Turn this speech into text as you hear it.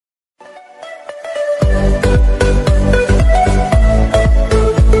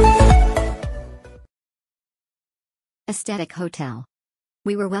Aesthetic Hotel.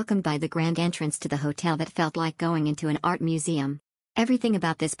 We were welcomed by the grand entrance to the hotel that felt like going into an art museum. Everything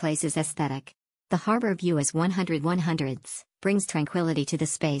about this place is aesthetic. The harbor view is 100/100s, brings tranquility to the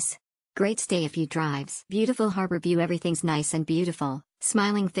space. Great stay a few drives. Beautiful harbor view, everything's nice and beautiful,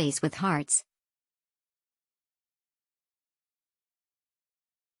 smiling face with hearts.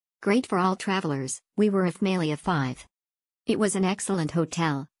 Great for all travelers. We were a family of 5. It was an excellent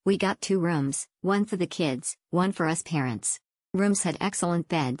hotel. We got 2 rooms, one for the kids, one for us parents. Rooms had excellent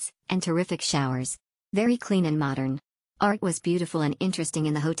beds, and terrific showers. Very clean and modern. Art was beautiful and interesting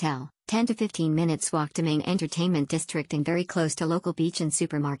in the hotel. 10 to 15 minutes walk to main entertainment district and very close to local beach and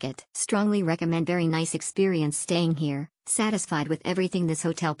supermarket. Strongly recommend, very nice experience staying here, satisfied with everything this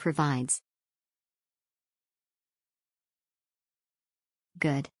hotel provides.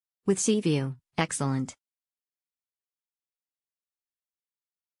 Good. With sea view, excellent.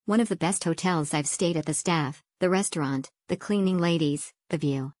 One of the best hotels I've stayed at. The staff, the restaurant, the cleaning ladies, the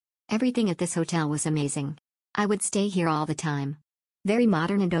view. Everything at this hotel was amazing. I would stay here all the time. Very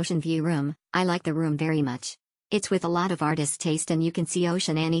modern and ocean view room. I like the room very much. It's with a lot of artist taste and you can see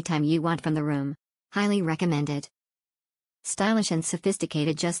ocean anytime you want from the room. Highly recommended. Stylish and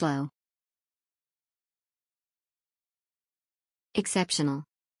sophisticated, just low. Exceptional.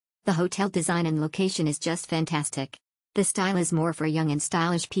 The hotel design and location is just fantastic. The style is more for young and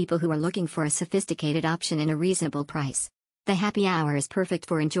stylish people who are looking for a sophisticated option in a reasonable price. The happy hour is perfect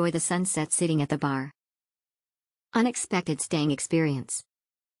for enjoy the sunset sitting at the bar. Unexpected staying experience.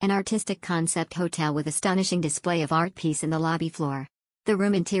 An artistic concept hotel with astonishing display of art piece in the lobby floor. The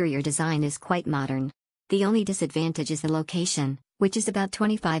room interior design is quite modern. The only disadvantage is the location, which is about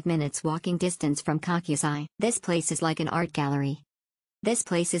 25 minutes walking distance from Kakusai. This place is like an art gallery. This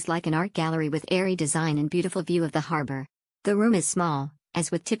place is like an art gallery with airy design and beautiful view of the harbor. The room is small, as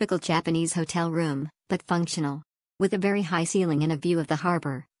with typical Japanese hotel room, but functional. With a very high ceiling and a view of the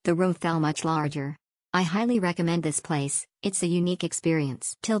harbor, the room felt much larger. I highly recommend this place. It's a unique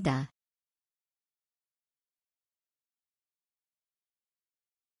experience.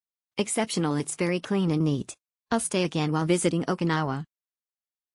 Exceptional, it's very clean and neat. I'll stay again while visiting Okinawa.